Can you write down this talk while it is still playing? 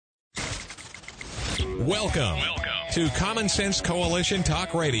Welcome to Common Sense Coalition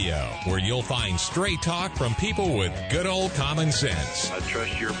Talk Radio, where you'll find straight talk from people with good old common sense. I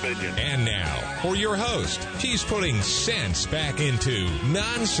trust your opinion. And now, for your host, she's putting sense back into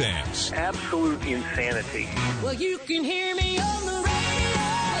nonsense. Absolute insanity. Well, you can hear me on the radio.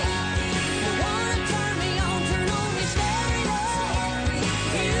 You wanna turn me on, turn on me stereo.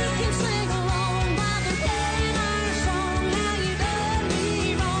 You can sing along while they're playing our song. Now you done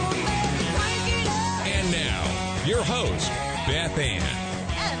me wrong, baby, crank it up. And now, your host, Beth Ann.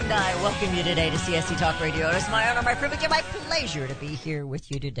 And I welcome you today to CSC Talk Radio. It's my honor, my privilege, and my pleasure to be here with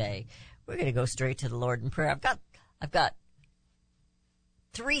you today. We're going to go straight to the Lord in prayer. I've got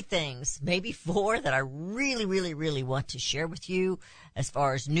three things, maybe four, that I really want to share with you as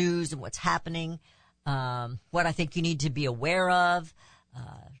far as news and what's happening, what I think you need to be aware of,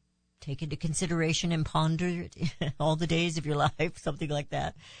 take into consideration and ponder it all the days of your life, something like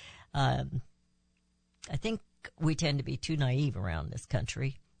that. I think we tend to be too naive around this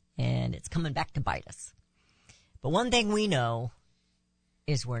country, and it's coming back to bite us. But one thing we know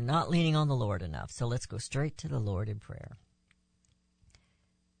is we're not leaning on the Lord enough, so let's go straight to the Lord in prayer.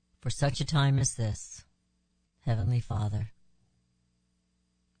 For such a time as this, Heavenly Father,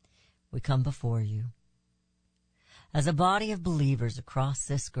 we come before you as a body of believers across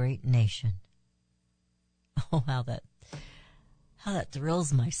this great nation. Oh, how that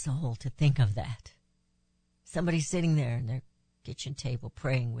thrills my soul to think of that. Somebody sitting there in their kitchen table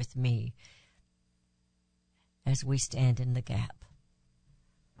praying with me as we stand in the gap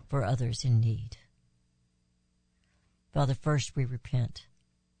for others in need. Father, first we repent.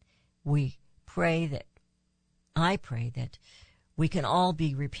 I pray that we can all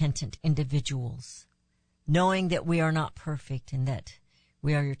be repentant individuals, knowing that we are not perfect and that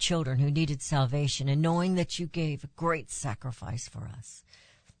we are your children who needed salvation, and knowing that you gave a great sacrifice for us,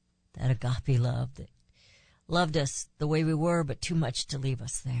 that agape love that loved us the way we were, but too much to leave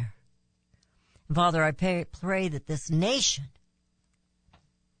us there. And Father, I pray that this nation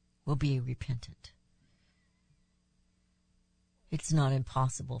will be repentant. It's not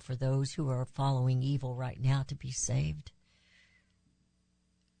impossible for those who are following evil right now to be saved.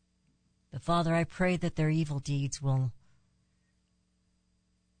 But Father, I pray that their evil deeds will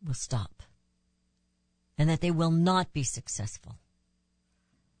stop, and that they will not be successful.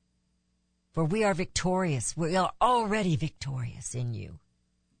 For we are victorious. We are already victorious in you.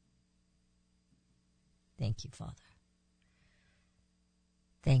 Thank you, Father.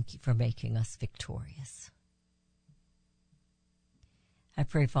 Thank you for making us victorious. I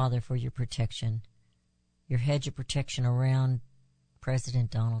pray, Father, for your protection, your hedge of protection around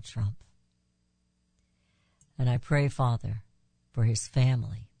President Donald Trump. And I pray, Father, for his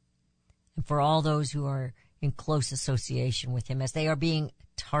family and for all those who are in close association with him as they are being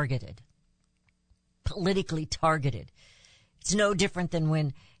targeted, politically targeted. It's no different than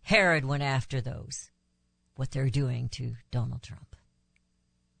when Herod went after those, what they're doing to Donald Trump.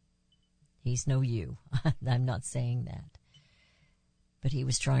 He's no you. I'm not saying that. But he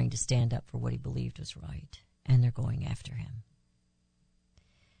was trying to stand up for what he believed was right, and they're going after him.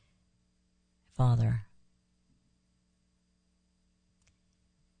 Father,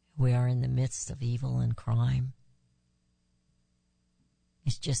 we are in the midst of evil and crime.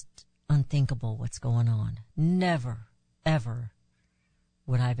 It's just unthinkable what's going on. Never, ever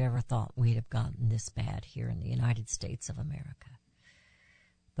would I've ever thought we'd have gotten this bad here in the United States of America.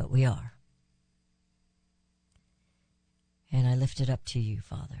 But we are. And I lift it up to you,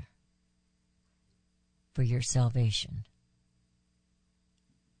 Father, for your salvation,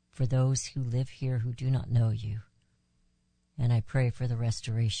 for those who live here who do not know you. And I pray for the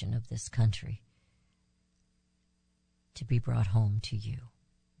restoration of this country to be brought home to you.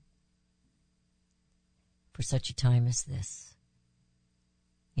 For such a time as this,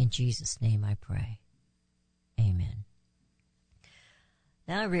 in Jesus' name I pray. Amen.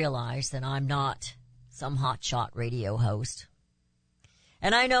 Now I realize that I'm not some hotshot radio host.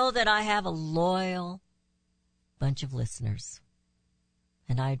 And I know that I have a loyal bunch of listeners.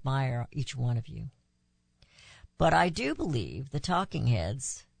 And I admire each one of you. But I do believe the talking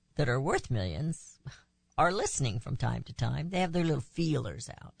heads that are worth millions are listening from time to time. They have their little feelers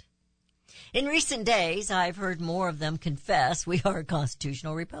out. In recent days, I've heard more of them confess we are a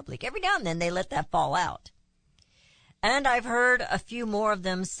constitutional republic. Every now and then they let that fall out. And I've heard a few more of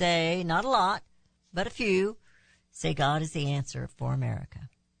them say, not a lot, but a few, say God is the answer for America.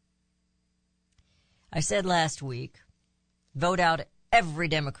 I said last week, vote out every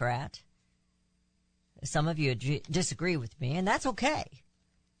Democrat. Some of you disagree with me, and that's okay.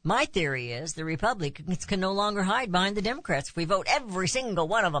 My theory is the Republicans can no longer hide behind the Democrats if we vote every single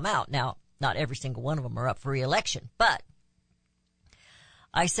one of them out. Now, Not every single one of them are up for re-election. But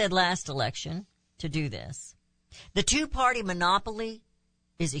I said last election to do this. The two-party monopoly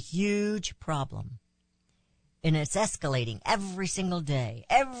is a huge problem. And it's escalating every single day,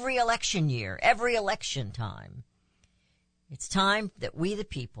 every election year, every election time. It's time that we, the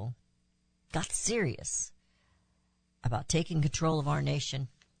people, got serious about taking control of our nation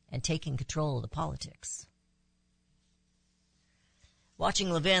and taking control of the politics. Watching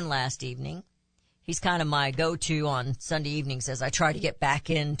Levin last evening, he's kind of my go-to on Sunday evenings as I try to get back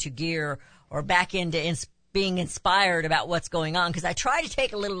into gear or back into being inspired about what's going on, because I try to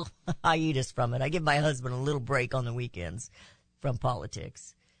take a little hiatus from it. I give my husband a little break on the weekends from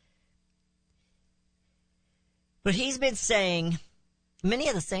politics. But he's been saying many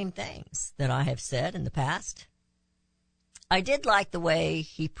of the same things that I have said in the past. I did like the way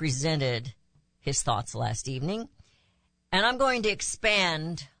he presented his thoughts last evening, and I'm going to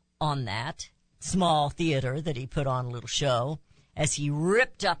expand on that small theater that he put on, a little show, as he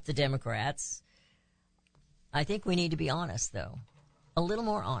ripped up the Democrats. I think we need to be honest, though. A little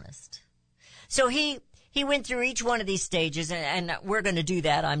more honest. So he went through each one of these stages, and we're going to do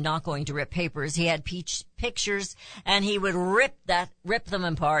that. I'm not going to rip papers. He had pictures, and he would rip them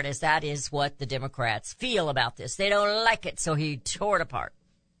apart, as that is what the Democrats feel about this. They don't like it, so he tore it apart.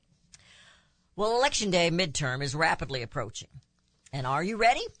 Well, Election Day midterm is rapidly approaching. And are you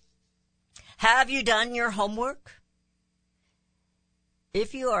ready? Have you done your homework?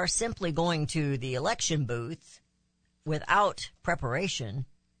 If you are simply going to the election booth without preparation,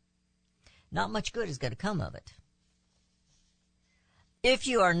 not much good is going to come of it. If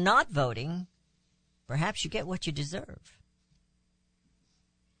you are not voting, perhaps you get what you deserve.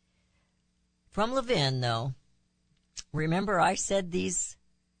 From Levin, though, remember I said these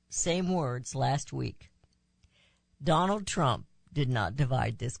same words last week. Donald Trump did not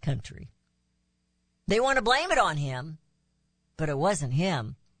divide this country. They want to blame it on him. But it wasn't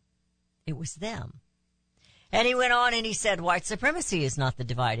him. It was them. And he went on and he said, white supremacy is not the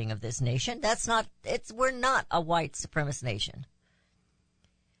dividing of this nation. We're not a white supremacist nation.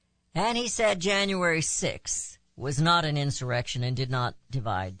 And he said January 6th was not an insurrection and did not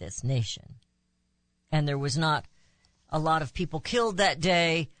divide this nation. And there was not a lot of people killed that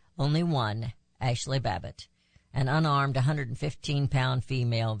day, only one, Ashley Babbitt, an unarmed 115-pound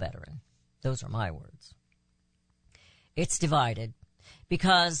female veteran. Those are my words. It's divided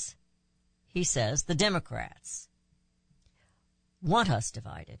because, he says, the Democrats want us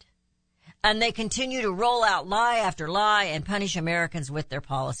divided. And they continue to roll out lie after lie and punish Americans with their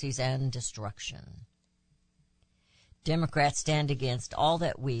policies and destruction. Democrats stand against all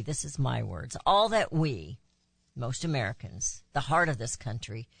that we, this is my words, all that we, most Americans, the heart of this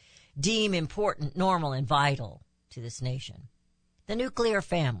country, deem important, normal, and vital to this nation. The nuclear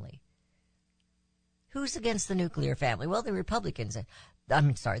family. Who's against the nuclear family? Well, the Republicans,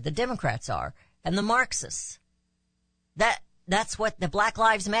 the Democrats are, and the Marxists. That's what the Black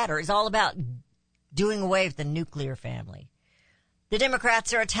Lives Matter is all about, doing away with the nuclear family. The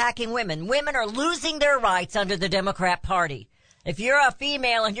Democrats are attacking women. Women are losing their rights under the Democrat Party. If you're a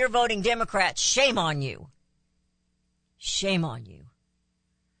female and you're voting Democrat, shame on you. Shame on you.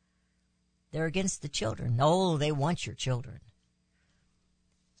 They're against the children. No, they want your children.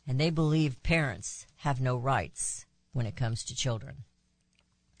 And they believe parents have no rights when it comes to children.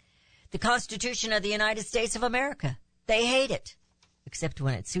 The Constitution of the United States of America, they hate it, except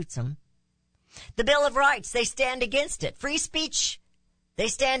when it suits them. The Bill of Rights, they stand against it. Free speech, they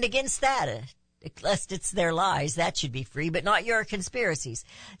stand against that. Lest it's their lies, that should be free, but not your conspiracies.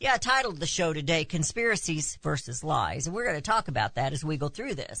 Yeah, I titled the show today, Conspiracies versus Lies, and we're going to talk about that as we go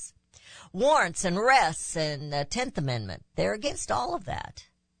through this. Warrants and arrests and the 10th Amendment, they're against all of that.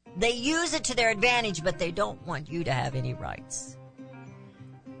 They use it to their advantage, but they don't want you to have any rights.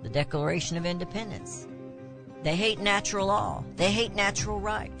 The Declaration of Independence. They hate natural law. They hate natural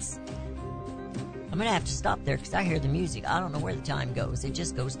rights. I'm going to have to stop there because I hear the music. I don't know where the time goes. It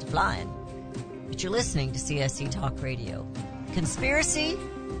just goes to flying. But you're listening to CSC Talk Radio. Conspiracy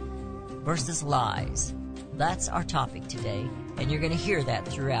versus lies. That's our topic today, and you're going to hear that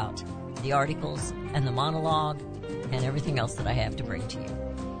throughout the articles and the monologue and everything else that I have to bring to you.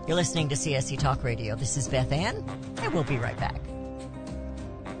 You're listening to CSC Talk Radio. This is Beth Ann, and we'll be right back.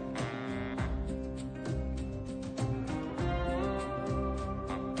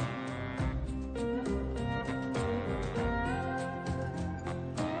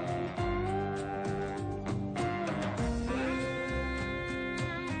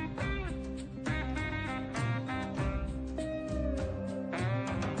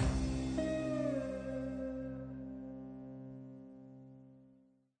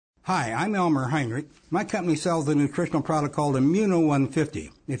 Hi, I'm Elmer Heinrich. My company sells a nutritional product called Immuno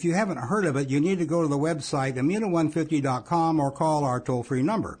 150. If you haven't heard of it, you need to go to the website immuno150.com or call our toll-free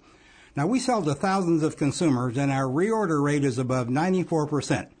number. Now, we sell to thousands of consumers, and our reorder rate is above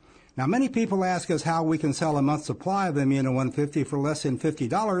 94%. Now, many people ask us how we can sell a month's supply of Immuno 150 for less than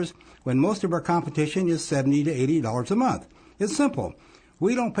 $50 when most of our competition is $70 to $80 a month. It's simple.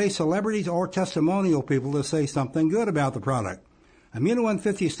 We don't pay celebrities or testimonial people to say something good about the product. Immuno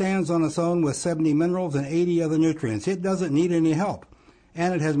 150 stands on its own with 70 minerals and 80 other nutrients. It doesn't need any help.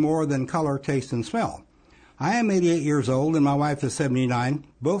 And it has more than color, taste, and smell. I am 88 years old and my wife is 79,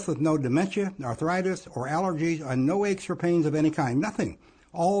 both with no dementia, arthritis, or allergies, and no aches or pains of any kind. Nothing.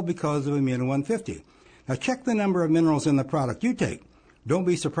 All because of Immuno 150. Now check the number of minerals in the product you take. Don't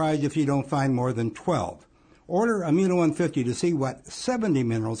be surprised if you don't find more than 12. Order Immuno 150 to see what 70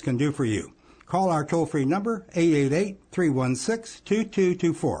 minerals can do for you. Call our toll-free number,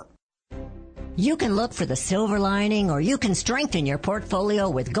 888-316-2224. You can look for the silver lining, or you can strengthen your portfolio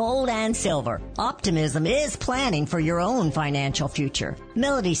with gold and silver. Optimism is planning for your own financial future.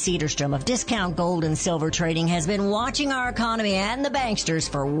 Melody Cedarstrom of Discount Gold and Silver Trading has been watching our economy and the banksters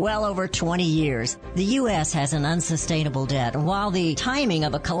for well over 20 years. The U.S. has an unsustainable debt, and while the timing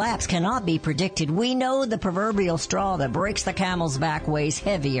of a collapse cannot be predicted, we know the proverbial straw that breaks the camel's back weighs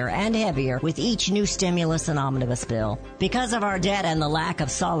heavier and heavier with each new stimulus and omnibus bill. Because of our debt and the lack of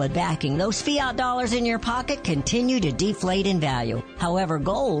solid backing, those fiat dollars in your pocket continue to deflate in value. However,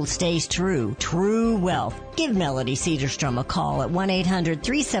 gold stays true wealth. Give Melody Cedarstrom a call at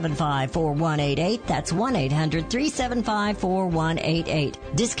 1-800-375-4188. That's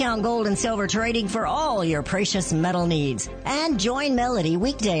 1-800-375-4188. Discount Gold and Silver Trading for all your precious metal needs. And join Melody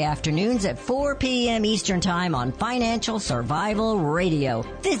weekday afternoons at 4 p.m. Eastern Time on Financial Survival Radio.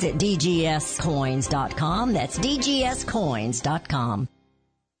 Visit dgscoins.com. That's dgscoins.com.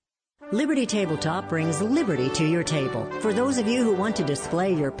 Liberty Tabletop brings liberty to your table. For those of you who want to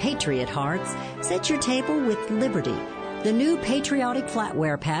display your patriot hearts, set your table with Liberty, the new patriotic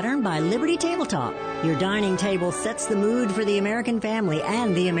flatware pattern by Liberty Tabletop. Your dining table sets the mood for the American family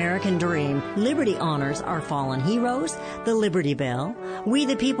and the American dream. Liberty honors our fallen heroes, the Liberty Bell, We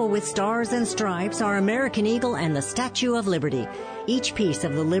the People with Stars and Stripes, our American Eagle, and the Statue of Liberty. Each piece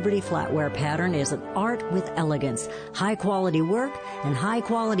of the Liberty flatware pattern is an art with elegance, high-quality work, and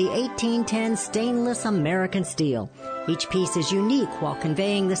high-quality 1810 stainless American steel. Each piece is unique while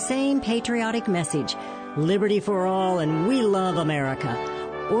conveying the same patriotic message, liberty for all, and we love America.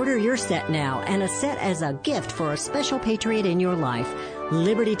 Order your set now and a set as a gift for a special patriot in your life.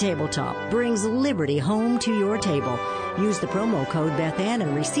 Liberty Tabletop brings liberty home to your table. Use the promo code BethAnn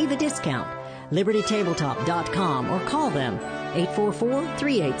and receive a discount. LibertyTabletop.com or call them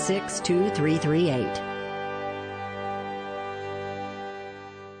 844-386-2338.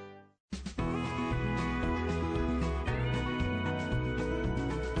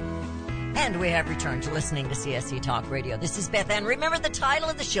 And we have returned to listening to CSC Talk Radio. This is Beth Ann. Remember the title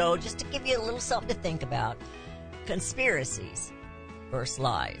of the show, just to give you a little something to think about. Conspiracies versus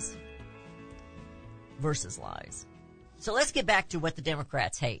lies. So let's get back to what the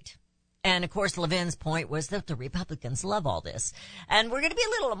Democrats hate. And, of course, Levin's point was that the Republicans love all this. And we're going to be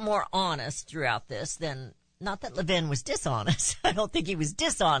a little more honest throughout this than, not that Levin was dishonest. I don't think he was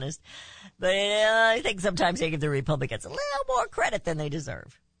dishonest. But I think sometimes they give the Republicans a little more credit than they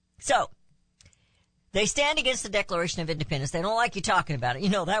deserve. So, they stand against the Declaration of Independence. They don't like you talking about it. You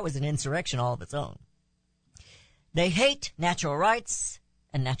know, that was an insurrection all of its own. They hate natural rights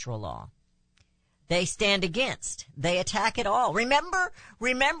and natural law. They stand against. They attack it all. Remember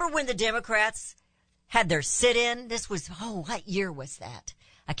when the Democrats had their sit-in? This was, what year was that?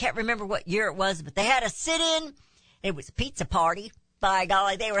 I can't remember what year it was, but they had a sit-in. It was a pizza party. By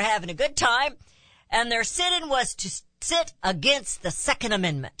golly, they were having a good time. And their sit-in was to sit against the Second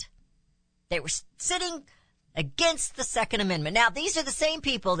Amendment. They were sitting against the Second Amendment. Now, these are the same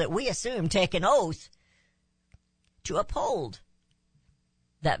people that we assume take an oath to uphold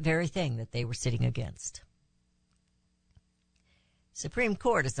that very thing that they were sitting against. Supreme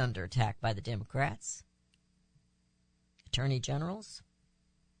Court is under attack by the Democrats. Attorney generals.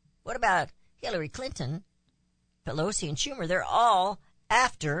 What about Hillary Clinton, Pelosi, and Schumer? They're all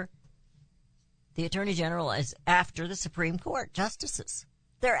after, the Attorney General is after the Supreme Court justices.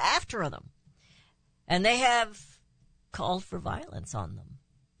 They're after them. And they have called for violence on them.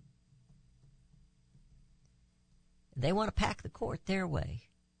 They want to pack the court their way.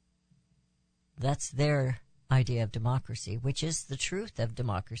 That's their idea of democracy, which is the truth of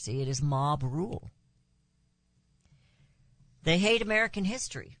democracy. It is mob rule. They hate American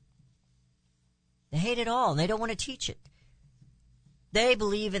history. They hate it all, and they don't want to teach it. They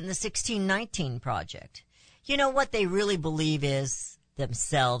believe in the 1619 Project. You know what they really believe is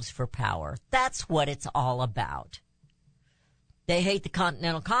themselves for power. That's what it's all about. They hate the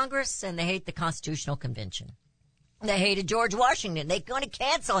Continental Congress and they hate the Constitutional Convention. They hated George Washington. They're going to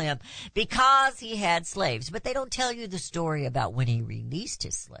cancel him because he had slaves. But they don't tell you the story about when he released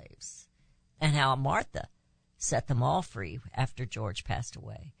his slaves and how Martha set them all free after George passed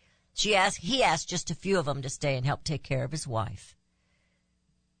away. He asked just a few of them to stay and help take care of his wife.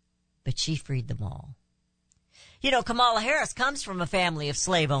 But she freed them all. You know, Kamala Harris comes from a family of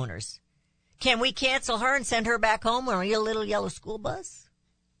slave owners. Can we cancel her and send her back home on a little yellow school bus?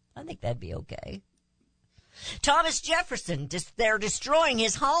 I think that'd be okay. Thomas Jefferson, they're destroying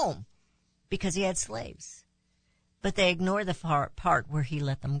his home because he had slaves. But they ignore the part where he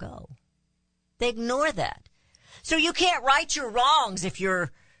let them go. They ignore that. So you can't right your wrongs if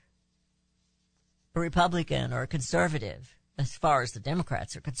you're a Republican or a conservative. As far as the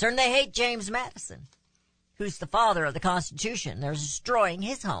Democrats are concerned, they hate James Madison, who's the father of the Constitution. They're destroying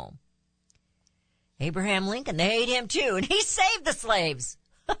his home. Abraham Lincoln, they hate him too, and he saved the slaves.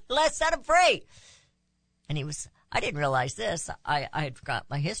 Let's set them free. And I didn't realize this. I had forgot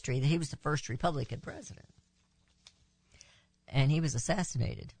my history, that he was the first Republican president. And he was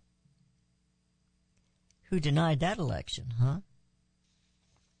assassinated. Who denied that election, huh?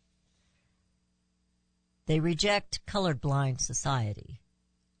 They reject colorblind society.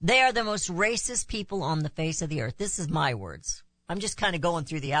 They are the most racist people on the face of the earth. This is my words. I'm just kind of going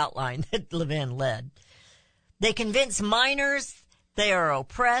through the outline that Levin led. They convince minors they are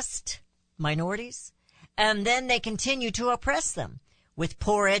oppressed minorities, and then they continue to oppress them with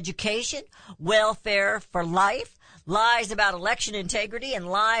poor education, welfare for life, lies about election integrity, and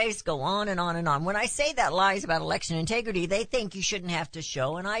lies go on and on and on. When I say that lies about election integrity, they think you shouldn't have to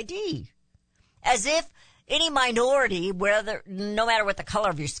show an ID. As if any minority, no matter what the color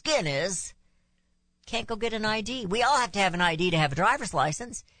of your skin is, can't go get an ID. We all have to have an ID to have a driver's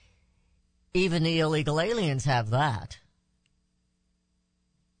license. Even the illegal aliens have that.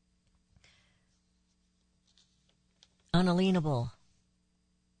 Unalienable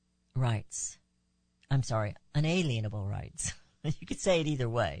rights. Unalienable rights. You could say it either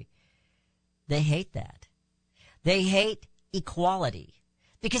way. They hate that. They hate equality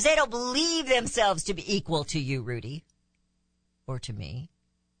because they don't believe themselves to be equal to you, Rudy, or to me.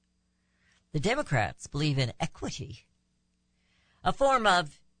 The Democrats believe in equity. A form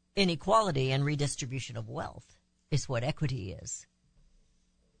of inequality and redistribution of wealth is what equity is.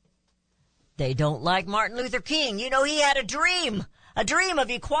 They don't like Martin Luther King. You know, he had a dream of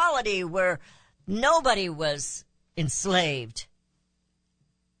equality where nobody was enslaved.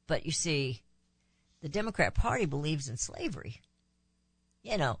 But you see, the Democrat Party believes in slavery.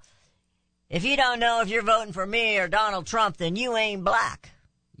 You know, if you don't know if you're voting for me or Donald Trump, then you ain't black.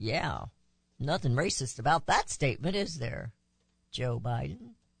 Yeah, nothing racist about that statement, is there, Joe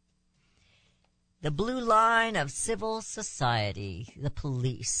Biden? The blue line of civil society, the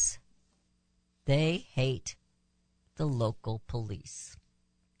police. They hate the local police.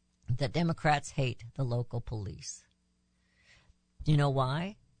 The Democrats hate the local police. Do you know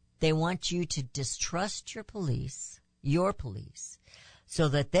why? They want you to distrust your police, so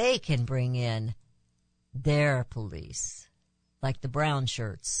that they can bring in their police, like the brown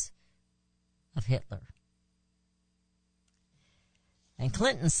shirts of Hitler. And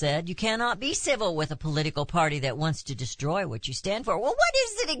Clinton said, you cannot be civil with a political party that wants to destroy what you stand for. Well, what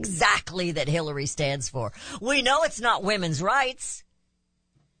is it exactly that Hillary stands for? We know it's not women's rights.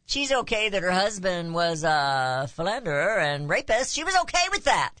 She's okay that her husband was a philanderer and rapist. She was okay with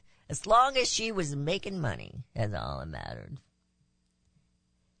that, as long as she was making money. That's all that mattered.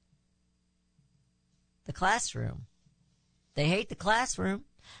 The classroom. They hate the classroom.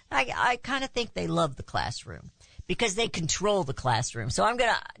 I kind of think they love the classroom because they control the classroom. So I'm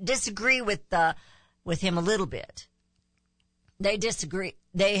going to disagree with him a little bit. They disagree.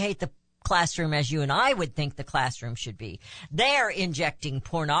 They hate the classroom as you and I would think the classroom should be. They're injecting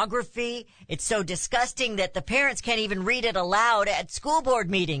pornography. It's so disgusting that the parents can't even read it aloud at school board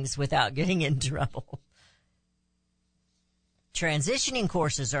meetings without getting in trouble. Transitioning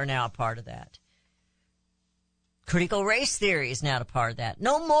courses are now a part of that. Critical race theory is now a part of that.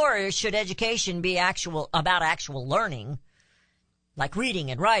 No more should education be about actual learning, like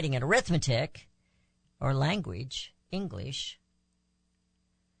reading and writing and arithmetic, or language, English.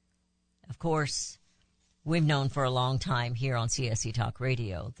 Of course, we've known for a long time here on CSC Talk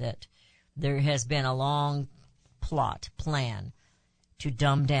Radio that there has been a long plan to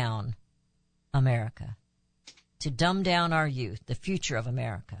dumb down America, to dumb down our youth, the future of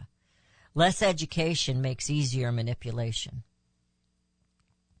America. Less education makes easier manipulation.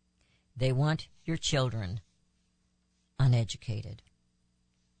 They want your children uneducated.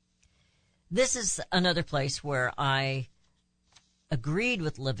 This is another place where I agreed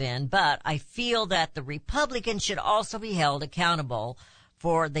with Levin, but I feel that the Republicans should also be held accountable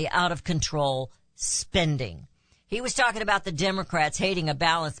for the out-of-control spending. He was talking about the Democrats hating a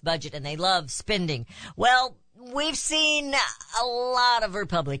balanced budget and they love spending. Well, we've seen a lot of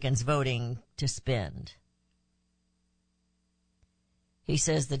Republicans voting to spend. He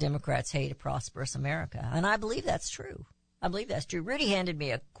says the Democrats hate a prosperous America, and I believe that's true. I believe that's true. Rudy handed me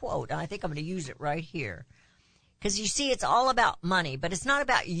a quote, and I think I'm going to use it right here. Because you see, it's all about money, but it's not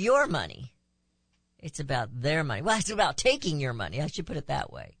about your money. It's about their money. Well, it's about taking your money. I should put it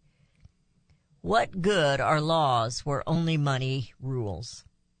that way. What good are laws where only money rules?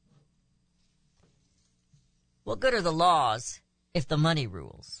 What good are the laws if the money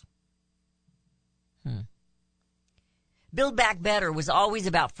rules? Build Back Better was always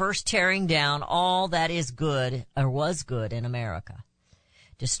about first tearing down all that is good or was good in America.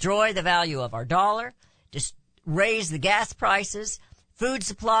 Destroy the value of our dollar, raise the gas prices, food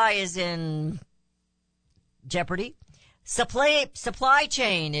supply is in jeopardy. Supply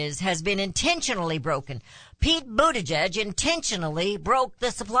chain has been intentionally broken. Pete Buttigieg intentionally broke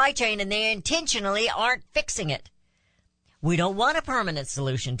the supply chain, and they intentionally aren't fixing it. We don't want a permanent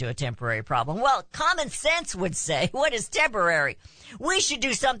solution to a temporary problem. Well, common sense would say, what is temporary? We should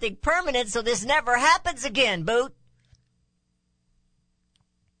do something permanent so this never happens again, Boot.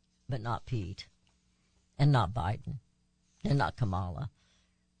 But not Pete, and not Biden, and not Kamala.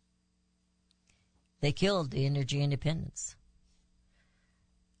 They killed the energy independence.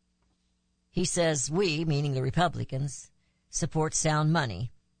 He says we, meaning the Republicans, support sound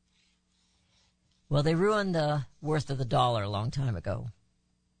money. Well, they ruined the worth of the dollar a long time ago.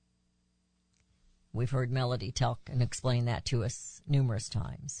 We've heard Melody talk and explain that to us numerous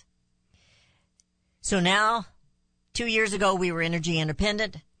times. So now, 2 years ago, we were energy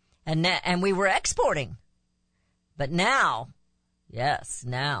independent, and we were exporting. But now, yes,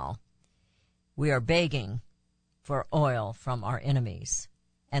 now, we are begging for oil from our enemies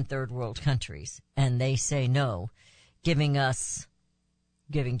and third world countries, and they say no, giving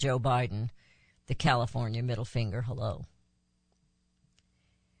Joe Biden the California middle finger hello.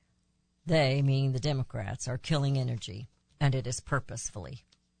 They, meaning the Democrats, are killing energy, and it is purposefully.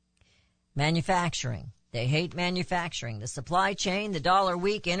 Manufacturing. They hate manufacturing. The supply chain, the dollar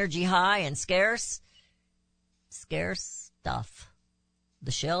weak, energy high, and scarce stuff.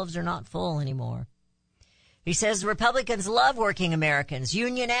 The shelves are not full anymore. He says Republicans love working Americans,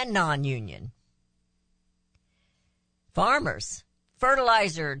 union and non-union. Farmers,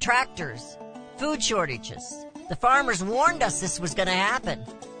 fertilizer, tractors, food shortages. The farmers warned us this was going to happen.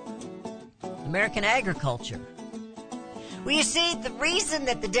 American agriculture. Well, you see, the reason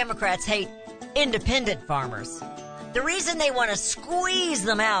that the Democrats hate independent farmers, the reason they want to squeeze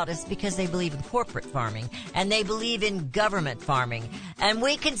them out is because they believe in corporate farming and they believe in government farming. And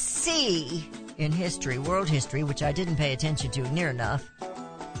we can see in history, world history, which I didn't pay attention to near enough,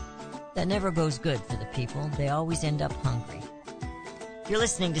 that never goes good for the people. They always end up hungry. You're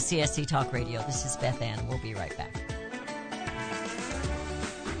listening to CSC Talk Radio. This is Beth Ann. We'll be right back.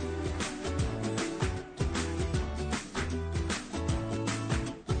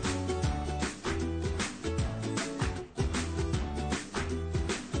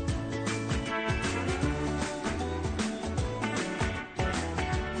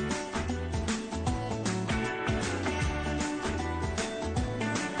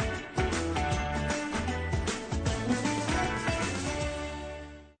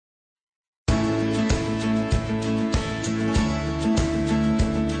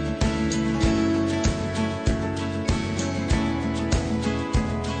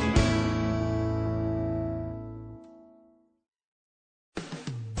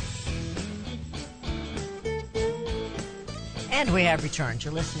 And we have returned.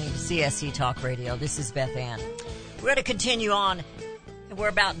 You're listening to CSC Talk Radio. This is Beth Ann. We're going to continue on. We're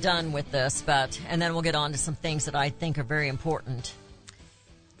about done with this, and then we'll get on to some things that I think are very important.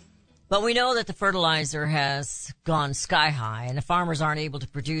 But we know that the fertilizer has gone sky high, and the farmers aren't able to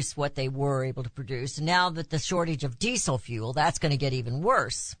produce what they were able to produce. And now that the shortage of diesel fuel, that's going to get even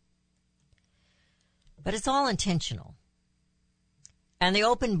worse. But it's all intentional. And the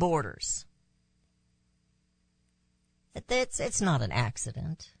open borders. It's not an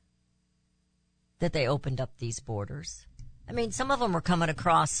accident that they opened up these borders. I mean, some of them were coming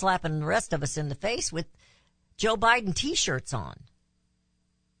across, slapping the rest of us in the face with Joe Biden T-shirts on.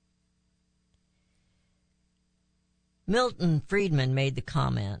 Milton Friedman made the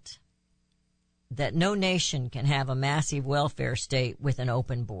comment that no nation can have a massive welfare state with an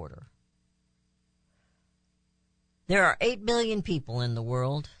open border. There are 8 billion people in the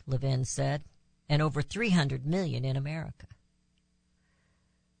world, Levin said, and over 300 million in America.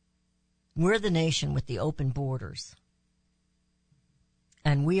 We're the nation with the open borders,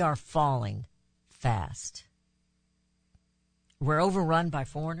 and we are falling fast. We're overrun by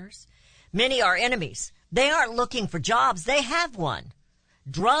foreigners. Many are enemies. They aren't looking for jobs. They have one.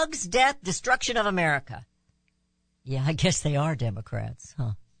 Drugs, death, destruction of America. Yeah, I guess they are Democrats,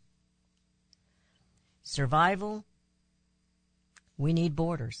 huh? Survival. We need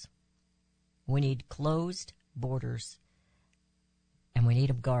borders. We need closed borders, and we need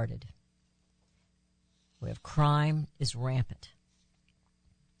them guarded. We have crime is rampant.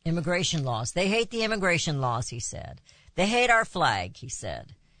 Immigration laws. They hate the immigration laws, he said. They hate our flag, he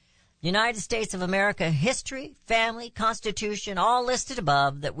said. United States of America history, family, constitution, all listed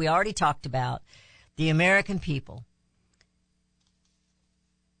above that we already talked about. The American people.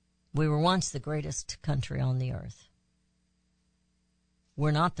 We were once the greatest country on the earth.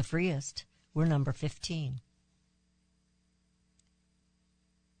 We're not the freest. We're number 15.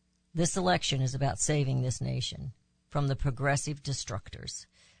 This election is about saving this nation from the progressive destructors.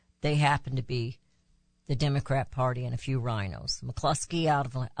 They happen to be the Democrat Party and a few rhinos. McCluskey out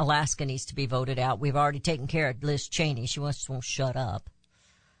of Alaska needs to be voted out. We've already taken care of Liz Cheney. She just won't shut up.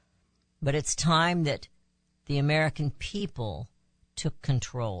 But it's time that the American people took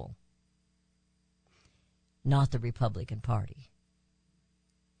control, not the Republican Party.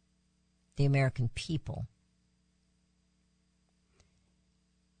 The American people.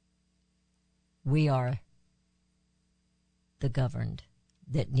 We are the governed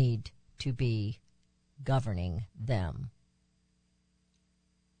that need to be governing them.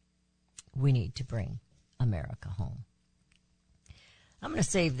 We need to bring America home. I'm going to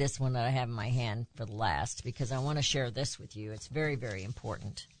save this one that I have in my hand for the last because I want to share this with you. It's very, very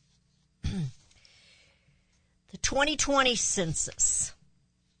important. The 2020 census.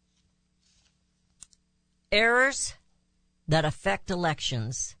 Errors that affect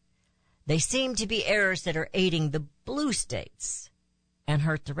elections, they seem to be errors that are aiding the blue states and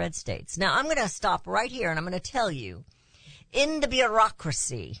hurt the red states. Now, I'm going to stop right here and I'm going to tell you, in the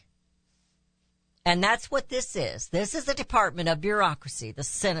bureaucracy, and that's what this is. This is the Department of Bureaucracy, the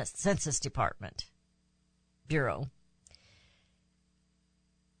Census Department, Bureau.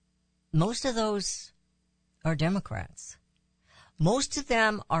 Most of those are Democrats. Most of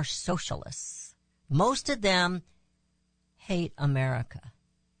them are socialists. Most of them hate America.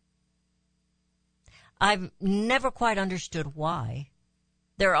 I've never quite understood why.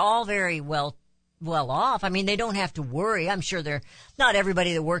 They're all very well off. I mean, they don't have to worry. I'm sure not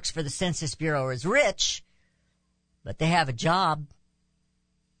everybody that works for the Census Bureau is rich, but they have a job,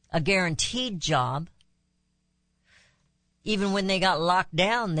 a guaranteed job. Even when they got locked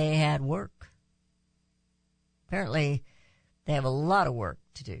down, they had work. Apparently, they have a lot of work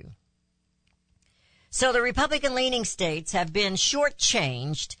to do. So the Republican-leaning states have been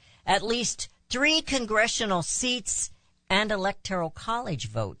shortchanged at least 3 congressional seats and electoral college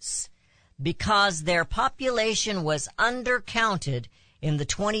votes because their population was undercounted in the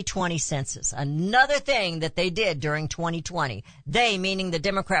 2020 census. Another thing that they did during 2020, they meaning the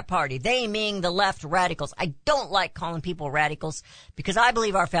Democrat Party, they meaning the left radicals. I don't like calling people radicals because I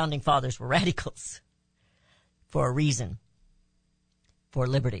believe our founding fathers were radicals for a reason, for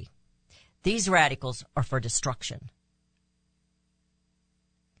liberty. These radicals are for destruction.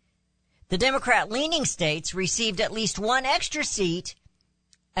 The Democrat-leaning states received at least 1 extra seat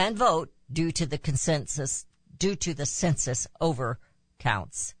and vote due to the census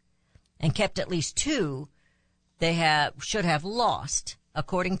overcounts, and kept at least 2 they should have lost,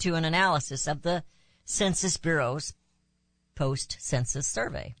 according to an analysis of the Census Bureau's post-census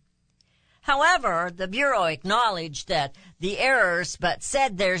survey. However, the Bureau acknowledged that the errors, but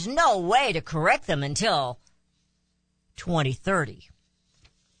said there's no way to correct them until 2030.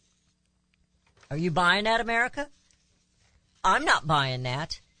 Are you buying that, America? I'm not buying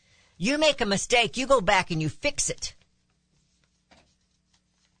that. You make a mistake, you go back and you fix it.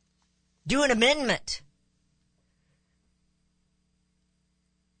 Do an amendment.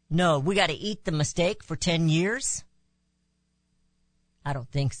 No, we got to eat the mistake for 10 years? I don't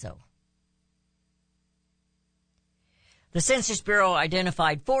think so. The Census Bureau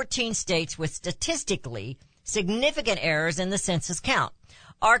identified 14 states with statistically significant errors in the census count.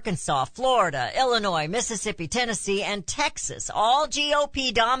 Arkansas, Florida, Illinois, Mississippi, Tennessee, and Texas, all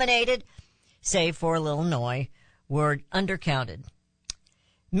GOP dominated, save for Illinois, were undercounted.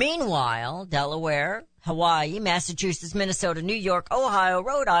 Meanwhile, Delaware, Hawaii, Massachusetts, Minnesota, New York, Ohio,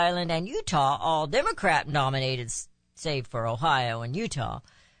 Rhode Island, and Utah, all Democrat dominated, save for Ohio and Utah,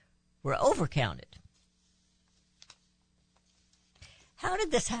 were overcounted. How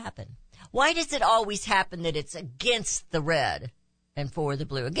did this happen? Why does it always happen that it's against the red and for the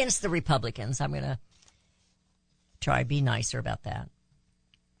blue? Against the Republicans. I'm going to try to be nicer about that.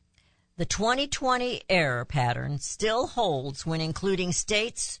 The 2020 error pattern still holds when including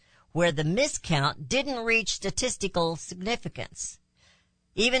states where the miscount didn't reach statistical significance.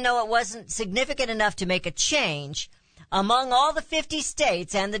 Even though it wasn't significant enough to make a change, among all the 50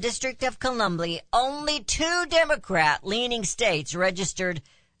 states and the District of Columbia, only 2 Democrat-leaning states registered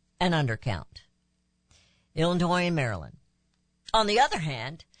an undercount: Illinois and Maryland. On the other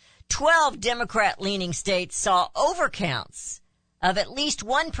hand, 12 Democrat-leaning states saw overcounts of at least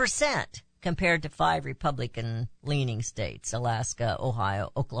 1% compared to 5 Republican-leaning states: Alaska,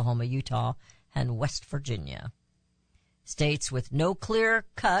 Ohio, Oklahoma, Utah, and West Virginia. States with no clear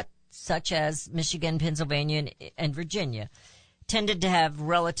cut, such as Michigan, Pennsylvania, and Virginia, tended to have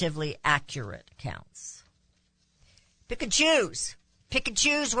relatively accurate counts. Pick and choose. Pick and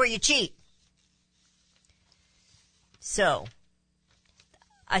choose where you cheat. So,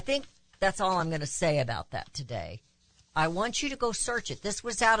 I think that's all I'm going to say about that today. I want you to go search it. This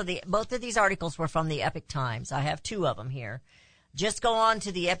was both of these articles were from the Epic Times. I have 2 of them here. Just go on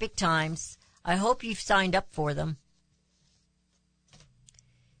to the Epic Times. I hope you've signed up for them,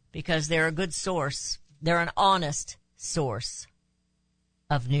 because they're a good source. They're an honest source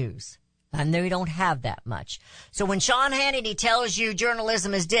of news. And they don't have that much. So when Sean Hannity tells you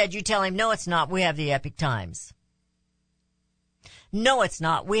journalism is dead, you tell him, no, it's not. We have the Epic Times. No, it's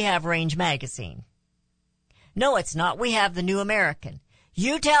not. We have Range Magazine. No, it's not. We have the New American.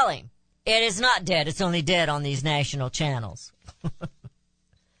 You tell him it is not dead. It's only dead on these national channels.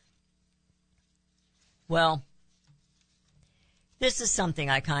 Well, this is something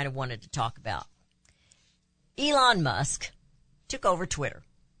I kind of wanted to talk about. Elon Musk took over Twitter.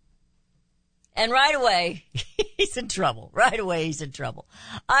 And right away, he's in trouble. Right away, he's in trouble.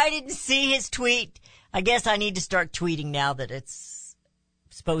 I didn't see his tweet. I guess I need to start tweeting now that it's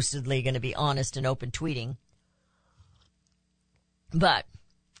supposedly going to be honest and open tweeting. But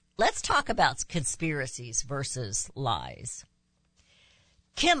let's talk about conspiracies versus lies.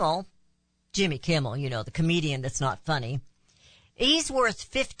 Jimmy Kimmel, you know, the comedian that's not funny, he's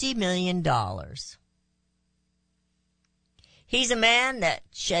worth $50 million. He's a man that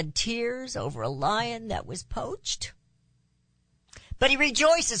shed tears over a lion that was poached. But he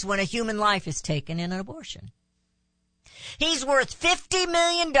rejoices when a human life is taken in an abortion. He's worth $50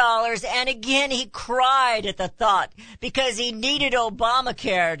 million, and again he cried at the thought because he needed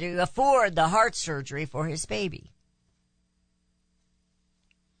Obamacare to afford the heart surgery for his baby.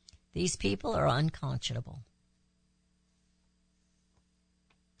 These people are unconscionable.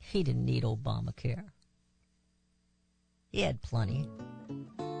 He didn't need Obamacare. He had plenty.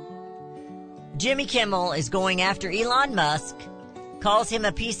 Jimmy Kimmel is going after Elon Musk, calls him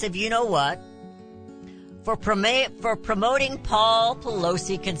a piece of you-know-what, for promoting Paul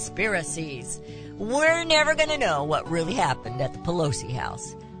Pelosi conspiracies. We're never going to know what really happened at the Pelosi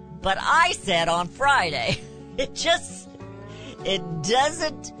house. But I said on Friday, it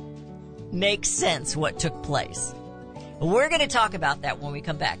doesn't make sense what took place. We're going to talk about that when we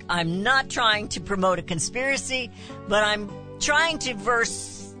come back. I'm not trying to promote a conspiracy, but I'm trying to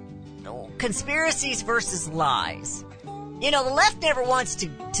conspiracies versus lies. You know, the left never wants to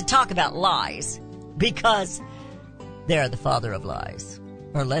talk about lies because they're the father of lies,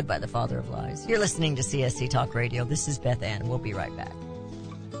 or led by the father of lies. You're listening to CSC Talk Radio. This is Beth Ann. We'll be right back.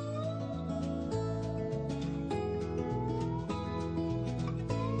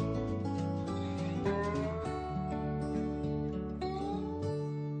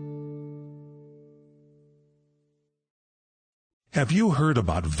 Have you heard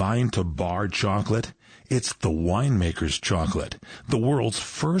about Vine to Bar chocolate? It's the winemaker's chocolate, the world's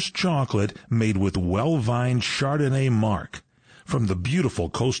first chocolate made with well-vined Chardonnay marc from the beautiful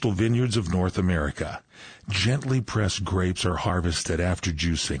coastal vineyards of North America. Gently pressed grapes are harvested after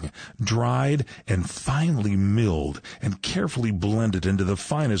juicing, dried and finely milled and carefully blended into the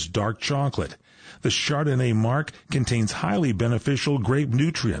finest dark chocolate. The Chardonnay marc contains highly beneficial grape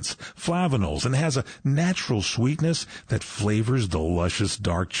nutrients, flavonols, and has a natural sweetness that flavors the luscious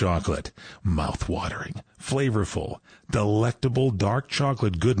dark chocolate. Mouth-watering, flavorful, delectable dark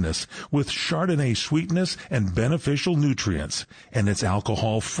chocolate goodness with Chardonnay sweetness and beneficial nutrients. And it's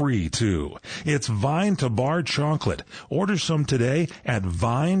alcohol-free, too. It's Vine to Bar chocolate. Order some today at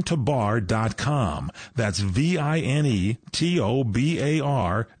vinetobar.com. That's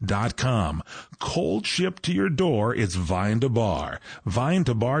VINETOBAR.com. Cold shipped to your door, it's Vine to Bar. Vine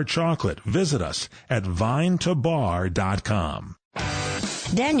to Bar chocolate. Visit us at vinetobar.com.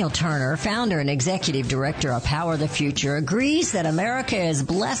 Daniel Turner, founder and executive director of Power the Future, agrees that America is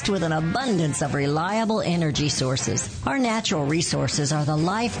blessed with an abundance of reliable energy sources. Our natural resources are the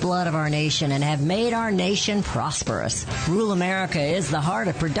lifeblood of our nation and have made our nation prosperous. Rural America is the heart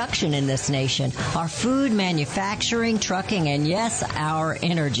of production in this nation. Our food, manufacturing, trucking, and yes, our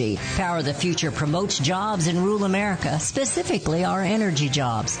energy. Power the Future promotes jobs in rural America, specifically our energy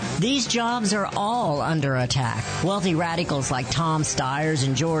jobs. These jobs are all under attack. Wealthy radicals like Tom Stiers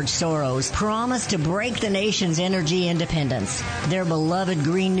and George Soros promise to break the nation's energy independence. Their beloved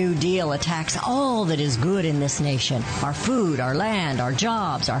Green New Deal attacks all that is good in this nation. Our food, our land, our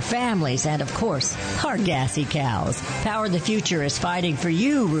jobs, our families, and of course, our gassy cows. Power the Future is fighting for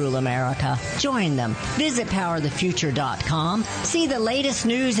you, rural America. Join them. Visit PowerTheFuture.com. See the latest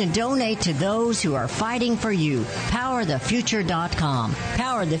news and donate to those who are fighting for you. PowerTheFuture.com.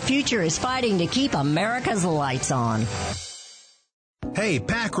 Power the Future is fighting to keep America's lights on. Hey,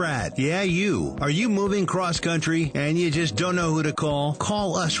 Pack Rat. Yeah, you. Are you moving cross-country and you just don't know who to call?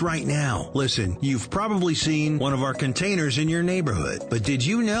 Call us right now. Listen, you've probably seen one of our containers in your neighborhood. But did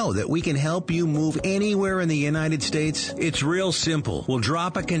you know that we can help you move anywhere in the United States? It's real simple. We'll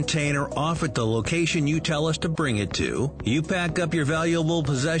drop a container off at the location you tell us to bring it to. You pack up your valuable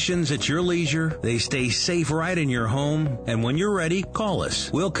possessions at your leisure. They stay safe right in your home. And when you're ready, call us.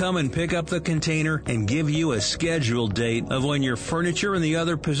 We'll come and pick up the container and give you a scheduled date of when your furniture and the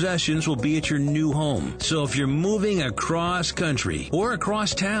other possessions will be at your new home. So if you're moving across country or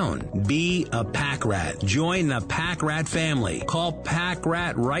across town, be a Pack Rat. Join the Pack Rat family. Call Pack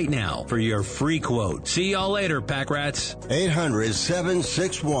Rat right now for your free quote. See y'all later, Pack Rats.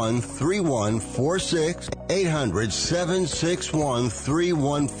 800-761-3146.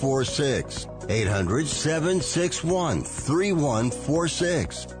 800-761-3146.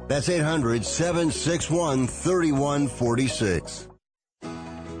 800-761-3146. That's 800-761-3146.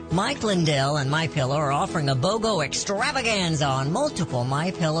 Mike Lindell and MyPillow are offering a BOGO extravaganza on multiple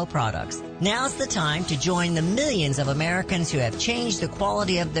MyPillow products. Now's the time to join the millions of Americans who have changed the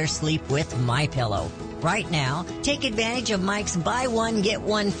quality of their sleep with MyPillow. Right now, take advantage of Mike's buy one, get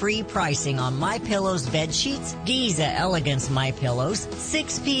one free pricing on MyPillow's bed sheets, Giza Elegance MyPillows,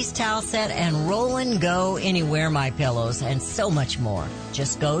 6-piece towel set, and Roll and Go Anywhere MyPillows, and so much more.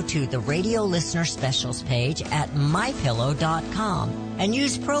 Just go to the radio listener specials page at MyPillow.com and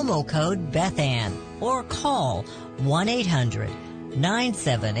use promo code BethAnn or call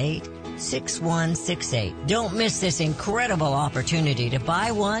 1-800-978-6168. Don't miss this incredible opportunity to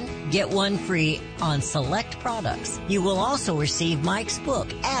buy one, get one free on select products. You will also receive Mike's book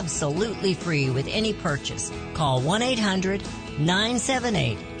absolutely free with any purchase. Call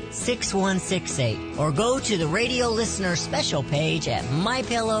 1-800-978-6168 or go to the radio listener special page at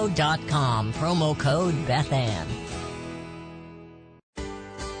MyPillow.com. Promo code BethAnn.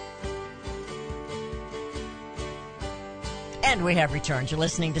 And we have returned. You're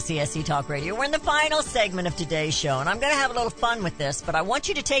listening to CSC Talk Radio. We're in the final segment of today's show, and I'm going to have a little fun with this, but I want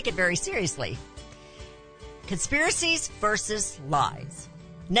you to take it very seriously. Conspiracies versus lies.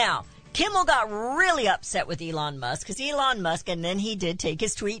 Now, Kimmel got really upset with Elon Musk, because Elon Musk, and then he did take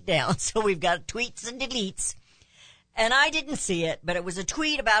his tweet down, so we've got tweets and deletes. And I didn't see it, but it was a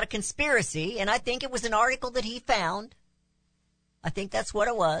tweet about a conspiracy, and I think it was an article that he found. I think that's what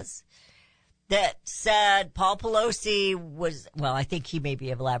it was. That said Paul Pelosi was, well, I think he maybe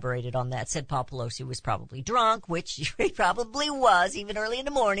elaborated on that, said Paul Pelosi was probably drunk, which he probably was, even early in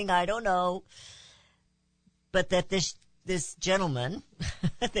the morning, I don't know. But that this gentleman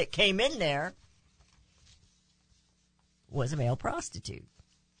that came in there was a male prostitute.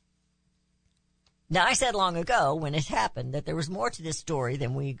 Now, I said long ago when it happened that there was more to this story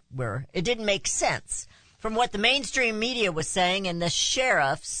than it didn't make sense from what the mainstream media was saying and the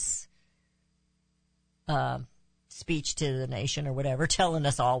sheriff's speech to the nation or whatever, telling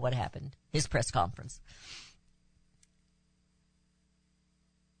us all what happened, his press conference.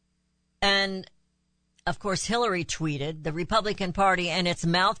 And, of course, Hillary tweeted, the Republican Party and its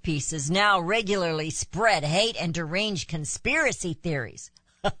mouthpieces now regularly spread hate and deranged conspiracy theories.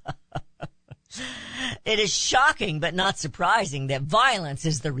 It is shocking but not surprising that violence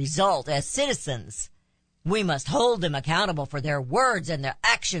is the result. As citizens, we must hold them accountable for their words and their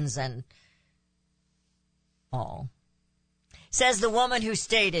actions and all. Says the woman who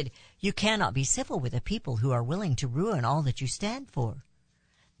stated, you cannot be civil with a people who are willing to ruin all that you stand for.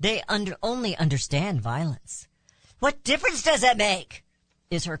 They only understand violence. What difference does it make?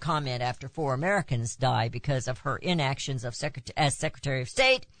 Is her comment after 4 Americans die because of her inactions as Secretary of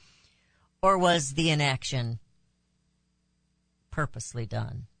State, or was the inaction purposely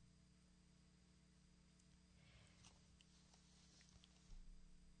done?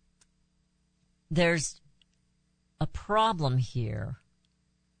 there's a problem here.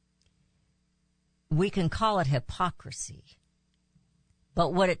 We can call it hypocrisy,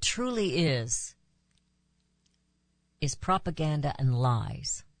 but what it truly is propaganda and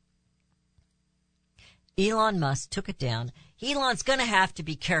lies. Elon Musk took it down. Elon's going to have to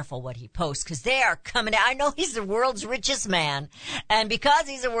be careful what he posts because they are coming out. I know he's the world's richest man, and because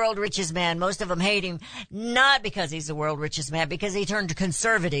he's the world's richest man, most of them hate him, not because he's the world's richest man, because he turned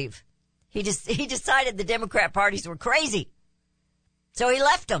conservative. He decided the Democrat parties were crazy, so he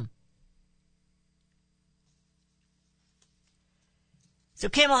left them. So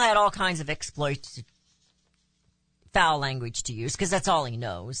Kimmel had all kinds of exploits, foul language to use, because that's all he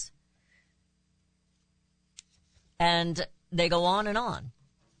knows. And they go on and on.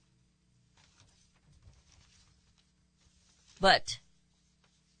 But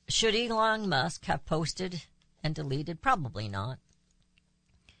should Elon Musk have posted and deleted? Probably not.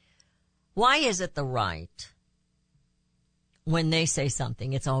 Why is it the right, when they say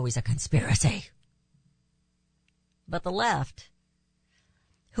something, it's always a conspiracy? But the left,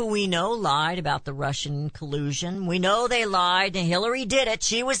 who we know lied about the Russian collusion. We know they lied, and Hillary did it.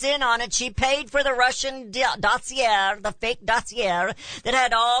 She was in on it. She paid for the Russian dossier, the fake dossier that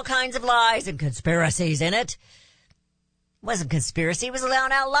had all kinds of lies and conspiracies in it. It wasn't conspiracy. It was an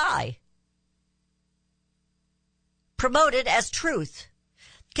out lie. Promoted as truth.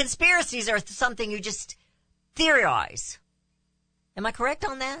 Conspiracies are something you just theorize. Am I correct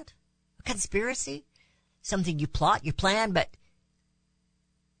on that? A conspiracy? Something you plot, you plan, but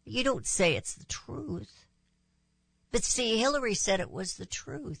you don't say it's the truth. But see, Hillary said it was the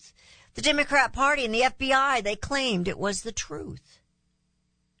truth. The Democrat Party and the FBI, they claimed it was the truth.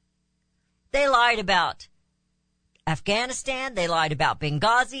 They lied about Afghanistan. They lied about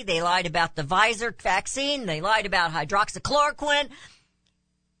Benghazi. They lied about the Pfizer vaccine. They lied about hydroxychloroquine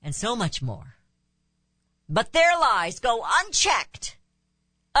and so much more. But their lies go unchecked,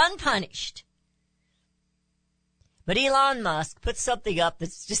 unpunished. But Elon Musk put something up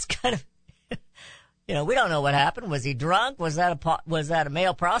that's just kind of, we don't know what happened. Was he drunk? Was that a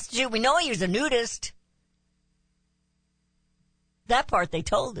male prostitute? We know he was a nudist. That part they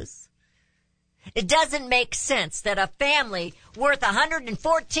told us. It doesn't make sense that a family worth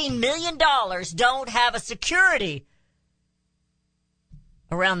 $114 million don't have a security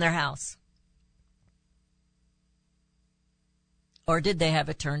around their house. Or did they have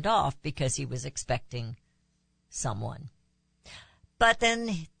it turned off because he was expecting someone? But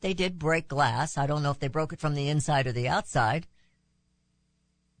then they did break glass. I don't know if they broke it from the inside or the outside.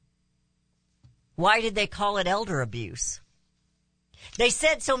 Why did they call it elder abuse? They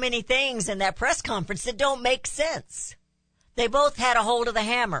said so many things in that press conference that don't make sense. They both had a hold of the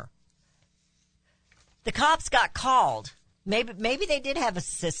hammer. The cops got called. Maybe they did have a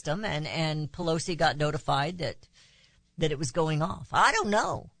system and Pelosi got notified that it was going off. I don't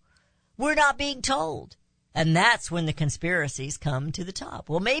know. We're not being told. And that's when the conspiracies come to the top.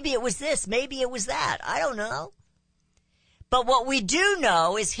 Well, maybe it was this, maybe it was that. I don't know. But what we do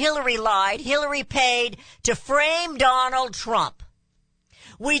know is Hillary lied. Hillary paid to frame Donald Trump.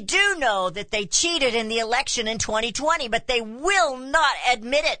 We do know that they cheated in the election in 2020, but they will not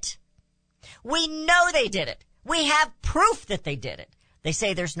admit it. We know they did it. We have proof that they did it. They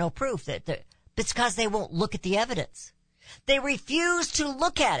say there's no proof that it's because they won't look at the evidence. They refuse to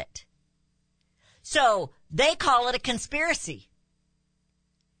look at it. So they call it a conspiracy.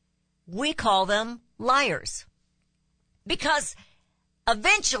 We call them liars. Because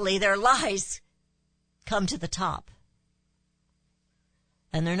eventually their lies come to the top.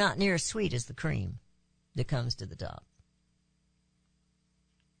 And they're not near as sweet as the cream that comes to the top.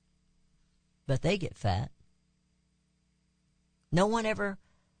 But they get fat. No one ever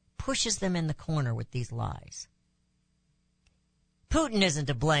pushes them in the corner with these lies. Putin isn't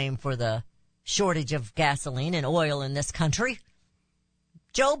to blame for the shortage of gasoline and oil in this country.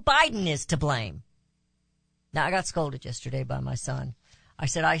 Joe Biden is to blame. Now, I got scolded yesterday by my son.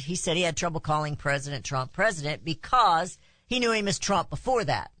 He said he had trouble calling President Trump president because he knew him as Trump before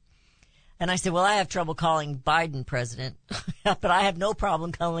that. And I said, well, I have trouble calling Biden president, but I have no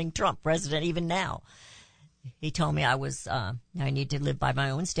problem calling Trump president even now. He told me I need to live by my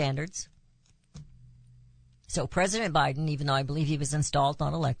own standards. So President Biden, even though I believe he was installed,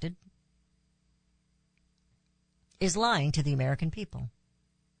 not elected, is lying to the American people.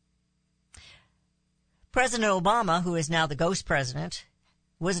 President Obama, who is now the ghost president,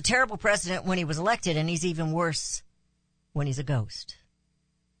 was a terrible president when he was elected, and he's even worse when he's a ghost.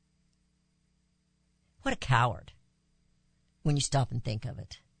 What a coward, when you stop and think of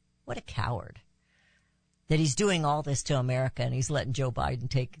it. What a coward. That he's doing all this to America, and he's letting Joe Biden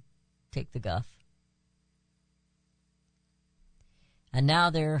take the guff. And now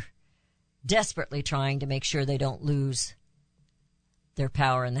they're desperately trying to make sure they don't lose their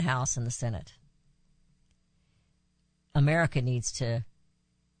power in the House and the Senate. America needs to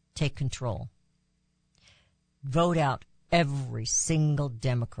take control. Vote out every single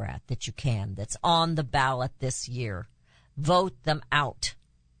Democrat that you can that's on the ballot this year. Vote them out.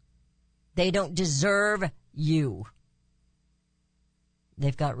 They don't deserve you.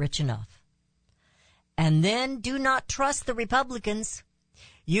 They've got rich enough. And then do not trust the Republicans.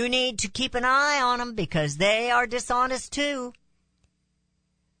 You need to keep an eye on them because they are dishonest too.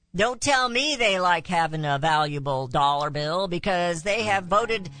 Don't tell me they like having a valuable dollar bill because they have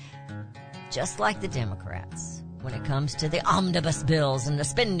voted just like the Democrats when it comes to the omnibus bills and the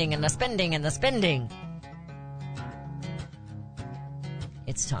spending and the spending and the spending.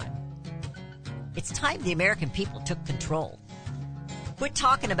 It's time. It's time the American people took control. Quit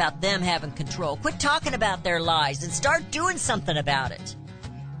talking about them having control. Quit talking about their lies and start doing something about it.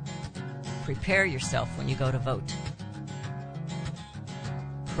 Prepare yourself when you go to vote.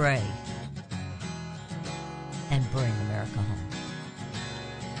 Pray and bring America home.